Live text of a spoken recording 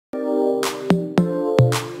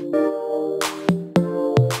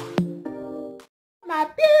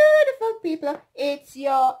people, it's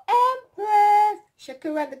your Empress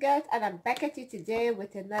Shakira the Girl, and I'm back at you today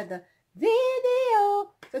with another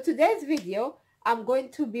video. So today's video, I'm going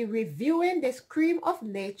to be reviewing this Cream of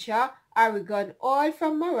Nature Argan Oil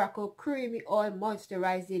from Morocco Creamy Oil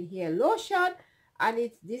Moisturizing Hair Lotion, and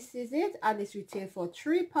this is it, and it's retailed for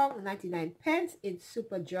 £3.99 in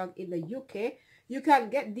Superdrug in the UK. You can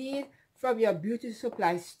get these from your beauty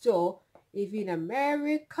supply store if in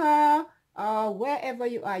America. Wherever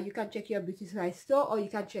you are, you can check your beauty supply store, or you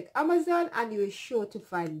can check Amazon, and you will sure to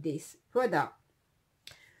find this product.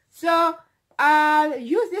 So I'll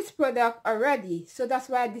use this product already, so that's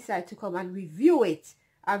why I decided to come and review it.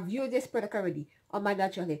 I've used this product already on my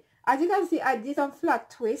natural hair. As you can see, I did some flat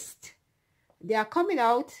twist. They are coming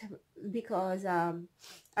out because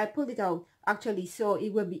I pulled it out actually, so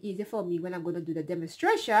it will be easy for me when I'm going to do the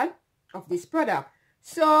demonstration of this product.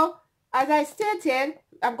 So as I stated,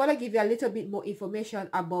 I'm going to give you a little bit more information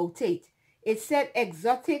about it. It said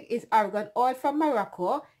exotic is argan oil from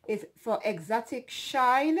Morocco. It's for exotic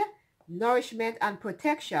shine, nourishment, and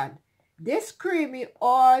protection. This creamy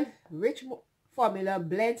oil rich formula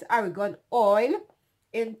blends argan oil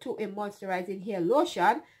into a moisturizing hair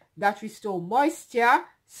lotion that restores moisture,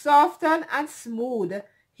 soften, and smooth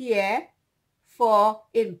hair for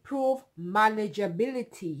improved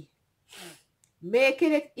manageability,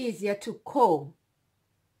 making it easier to comb.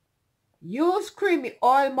 Use creamy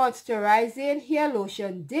oil moisturizing hair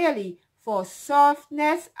lotion daily for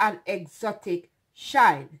softness and exotic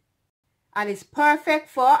shine. And it's perfect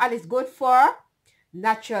for, and it's good for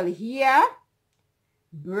natural hair,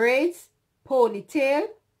 braids, ponytail,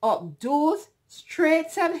 updos,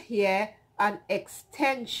 straighten hair, and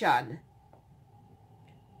extension.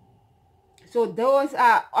 So those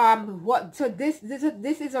are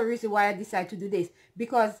this is a reason why I decided to do this,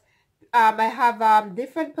 because I have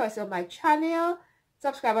different person on my channel,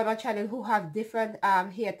 subscribe on my channel, who have different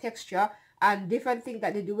hair texture and different things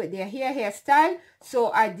that they do with their hairstyle.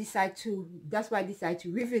 So that's why I decided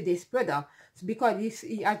to review this product. So because this,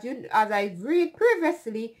 as I read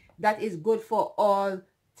previously, that is good for all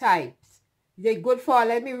types. They're good for,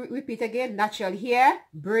 let me repeat again, natural hair,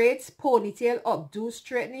 braids, ponytail, updo,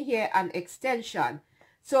 straightening hair, and extension.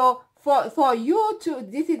 So for you to,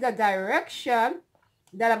 this is the direction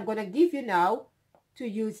that I'm going to give you now to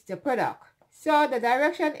use the product. So the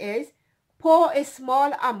direction is: pour a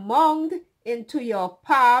small amount into your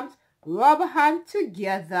palms, rub hands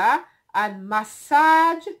together, and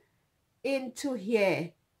massage into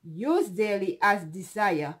hair. Use daily as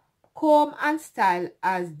desire. Comb and style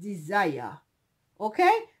as desire.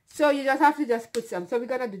 Okay, so you just have to just put some. So we're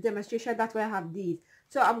gonna do demonstration. That's why I have these.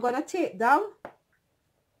 So I'm gonna take down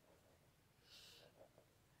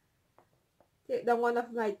one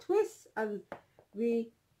of my twists, and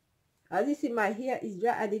as you see, my hair is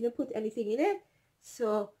dry. I didn't put anything in it,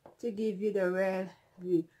 so to give you the real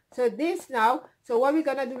view. So this now, so what we're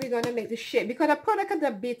gonna do, we're gonna make the shape, because the product is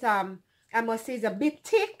a bit I must say, is a bit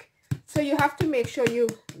thick. So you have to make sure you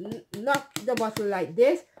knock the bottle like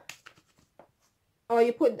this, or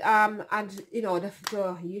you put and in order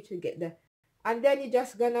for you to get the, and then you're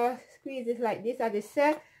just gonna squeeze it like this, as I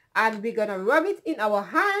said, and we're gonna rub it in our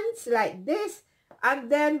hands like this,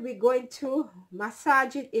 and then we're going to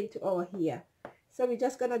massage it into our hair. So we're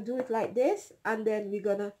just gonna do it like this, and then we're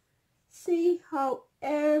gonna see how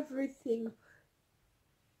everything.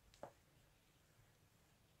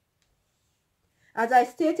 As I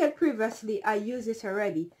stated previously, I use this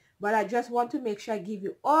already, but I just want to make sure I give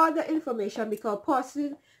you all the information, because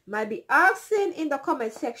person might be asking in the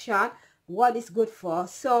comment section what it's good for.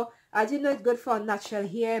 So as you know, it's good for natural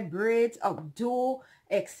hair, braids, updo,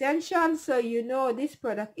 extension. So you know this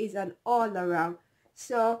product is an all around.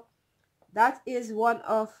 So that is one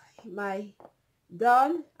of my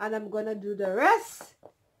done, and I'm gonna do the rest.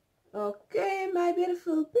 Okay, my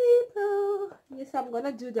beautiful people. Yes, I'm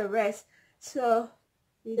gonna do the rest. So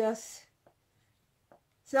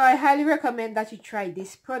I highly recommend that you try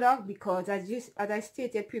this product, because as I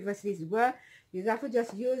stated previously as well, you have to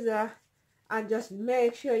just use and just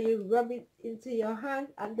make sure you rub it into your hand,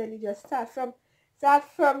 and then you just start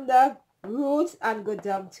from the roots and go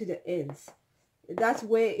down to the ends. That's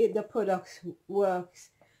where the product works.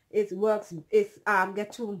 It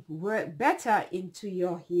get to work better into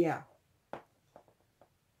your hair.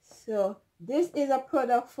 So this is a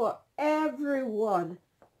product for everyone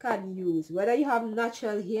can use, whether you have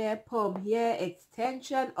natural hair, perm hair,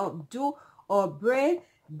 extension, updo, or braid.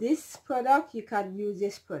 This product, you can use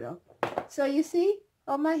this product. So you see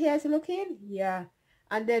how my hair is looking? Yeah.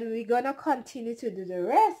 And then we're gonna continue to do the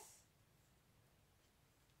rest,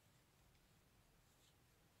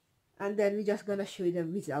 and then we're just gonna show you the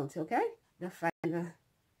results. Okay, the final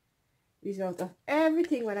result of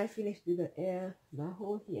everything when I finish do the hair, the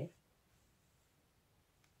whole hair.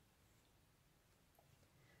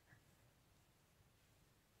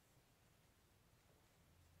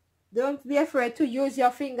 Don't be afraid to use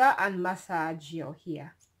your finger and massage your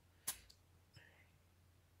hair.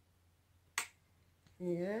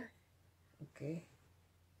 Yeah. Okay.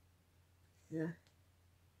 Yeah.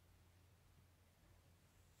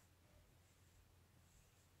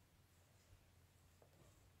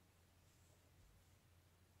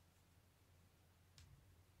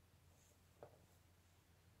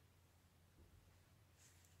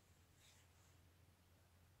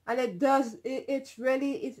 And it does, it's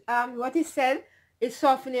really, it's what it said, it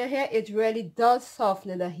soften your hair. It really does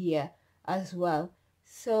soften the hair as well.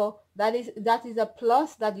 So that is a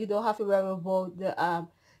plus, that you don't have to worry about the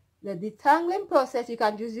detangling process. You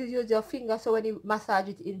can just use your finger. So when you massage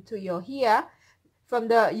it into your hair, from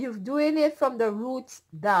the, you're doing it from the roots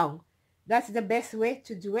down. That's the best way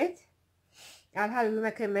to do it. I'll highly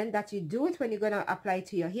recommend that you do it when you're gonna apply it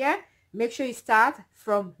to your hair. Make sure you start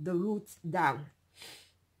from the roots down.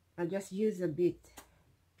 And just use a bit,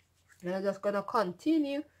 and I'm just gonna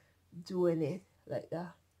continue doing it like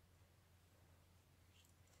that.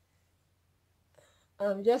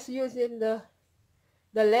 I'm just using the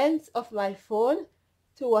lens of my phone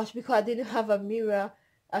to watch because I didn't have a mirror,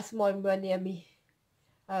 a small mirror near me.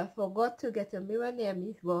 I forgot to get a mirror near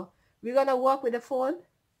me. Well, we're gonna walk with the phone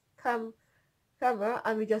camera,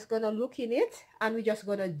 and we're just gonna look in it, and we're just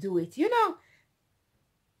gonna do it, you know,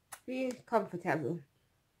 be comfortable.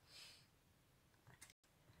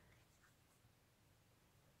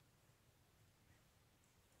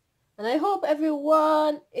 And I hope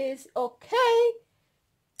everyone is okay.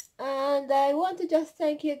 And I want to just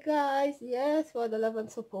thank you guys, yes, for the love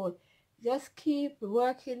and support. Just keep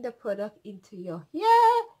working the product into your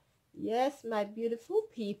hair. Yes, my beautiful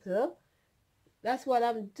people. That's what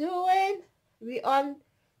I'm doing. We're on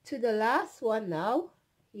to the last one now.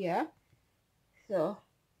 Yeah. So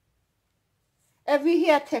every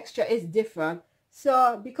hair texture is different.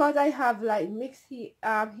 So because I have like mixed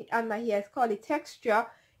and my hair is called it texture,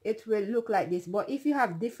 it will look like this. But if you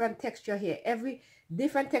have different texture hair, every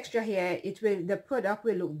different texture hair, the product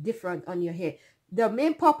will look different on your hair. The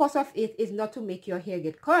main purpose of it is not to make your hair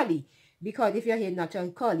get curly, because if your hair is naturally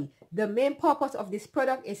curly, the main purpose of this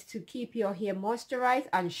product is to keep your hair moisturized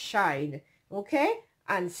and shine, okay,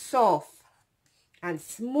 and soft and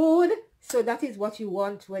smooth. So that is what you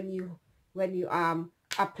want when you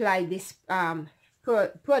apply this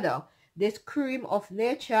product, this Cream of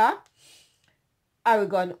Nature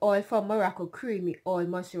Argan Oil from Morocco Creamy Oil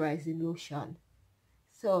Moisturizing Lotion.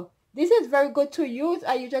 So this is very good to use.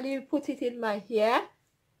 I usually put it in my hair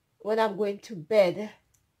when I'm going to bed,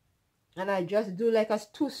 and I just do like a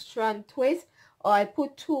 2-strand twist, or I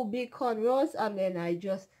put 2 big cornrows and then I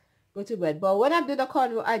just go to bed. But when I do the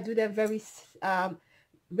cornrow, I do them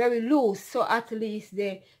very loose, so at least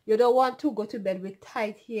you don't want to go to bed with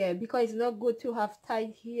tight hair, because it's not good to have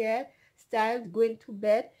tight hair styles going to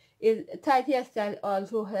bed. Tight hairstyle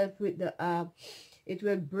also help with the it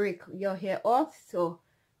will break your hair off. So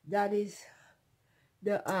that is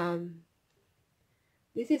the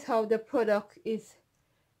this is how the product is.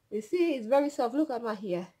 You see, it's very soft. Look at my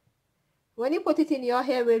hair. When you put it in your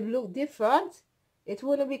hair, it will look different. It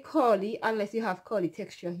wouldn't be curly unless you have curly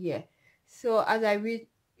texture here. So as I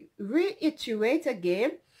reiterate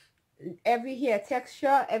again, everybody hair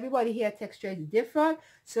texture is different,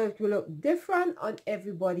 so it will look different on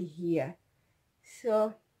everybody here.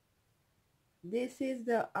 So this is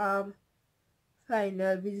the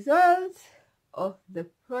final result of the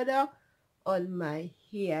product on my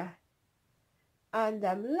hair, and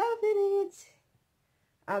I'm loving it.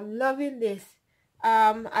 I'm loving this.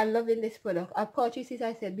 I'm loving this product. I purchased it,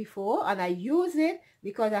 I said before, and I use it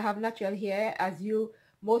because I have natural hair. As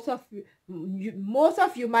most of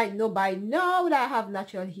you might know by now that I have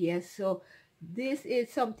natural hair. So this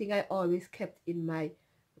is something I always kept in my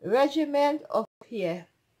regimen of hair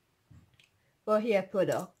for hair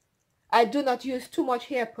product. I do not use too much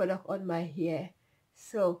hair product on my hair.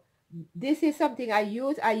 So this is something I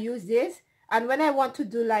use. I use this, and when I want to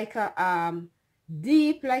do like a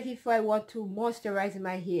deep, like if I want to moisturize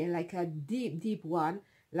my hair, like a deep one,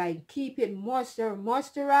 like keep it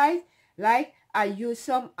moisturized, like I use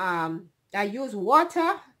some I use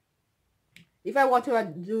water if I want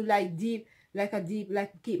to do like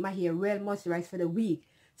like keep my hair well moisturized for the week.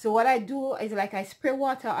 So what I do is like I spray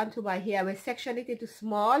water onto my hair. I will section it into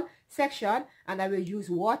small section, and I will use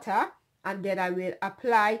water, and then I will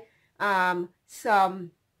apply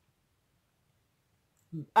some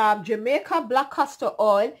Jamaica black castor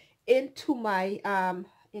oil into my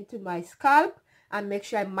scalp and make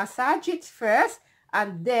sure I massage it first,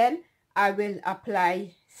 and then I will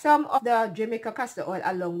apply some of the Jamaica castor oil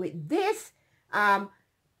along with this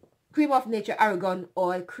Cream of Nature Argan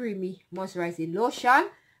Oil Creamy Moisturizing Lotion.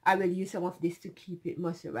 I will use some of this to keep it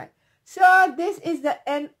moisturized. So this is the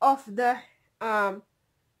end of the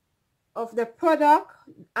product,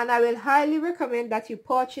 and I will highly recommend that you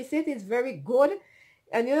purchase it. It's very good.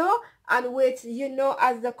 And and with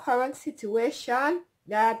as the current situation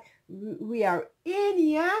that we are in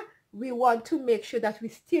here, we want to make sure that we're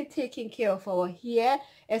still taking care of our hair,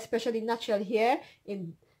 especially natural hair.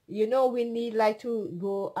 We need like to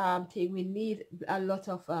go we need a lot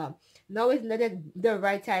of now is not the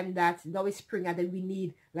right time, that now is spring, and then we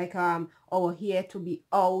need like our hair to be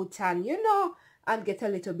out and and get a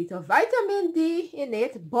little bit of vitamin D in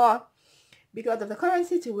it. But because of the current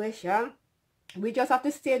situation, we just have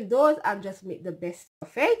to stay indoors and just make the best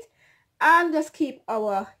of it and just keep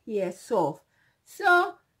our hair soft.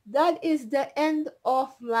 So that is the end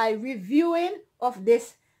of my reviewing of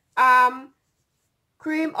this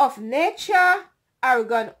Cream of Nature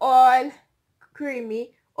Argan Oil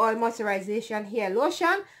Creamy Oil Moisturization Hair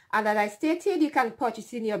Lotion. And as I stated, you can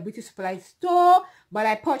purchase in your beauty supply store, but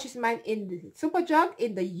I purchased mine in the Superdrug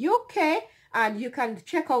in the UK, and you can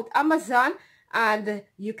check out Amazon and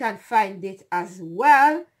you can find it as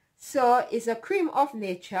well. So it's a Cream of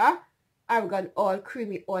Nature Argan Oil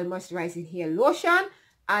Creamy Oil Moisturizing Hair Lotion,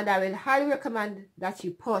 and I will highly recommend that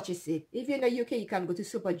you purchase it. If you're in the UK, you can go to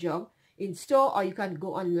Superdrug in store, or you can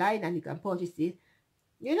go online and you can purchase it.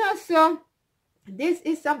 So this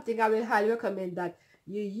is something I will highly recommend that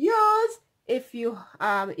you use if you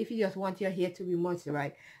just want your hair to be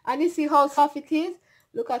moisturized. And you see how soft it is.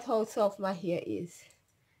 Look at how soft my hair is.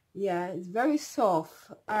 Yeah, it's very soft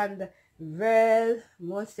and well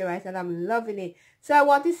moisturized, and I'm loving it. So I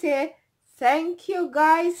want to say thank you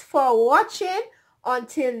guys for watching.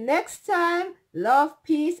 Until next time, love,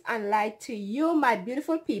 peace, and light to you, my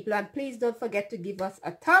beautiful people. And please don't forget to give us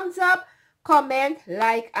a thumbs up, comment,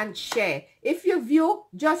 like, and share. If you view,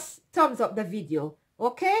 just thumbs up the video,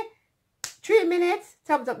 okay? 3 minutes,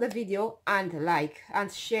 thumbs up the video, and like,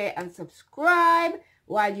 and share, and subscribe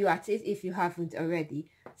while you're at it if you haven't already.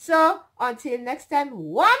 So, until next time,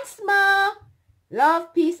 once more,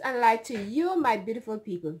 love, peace, and light to you, my beautiful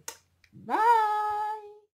people. Bye.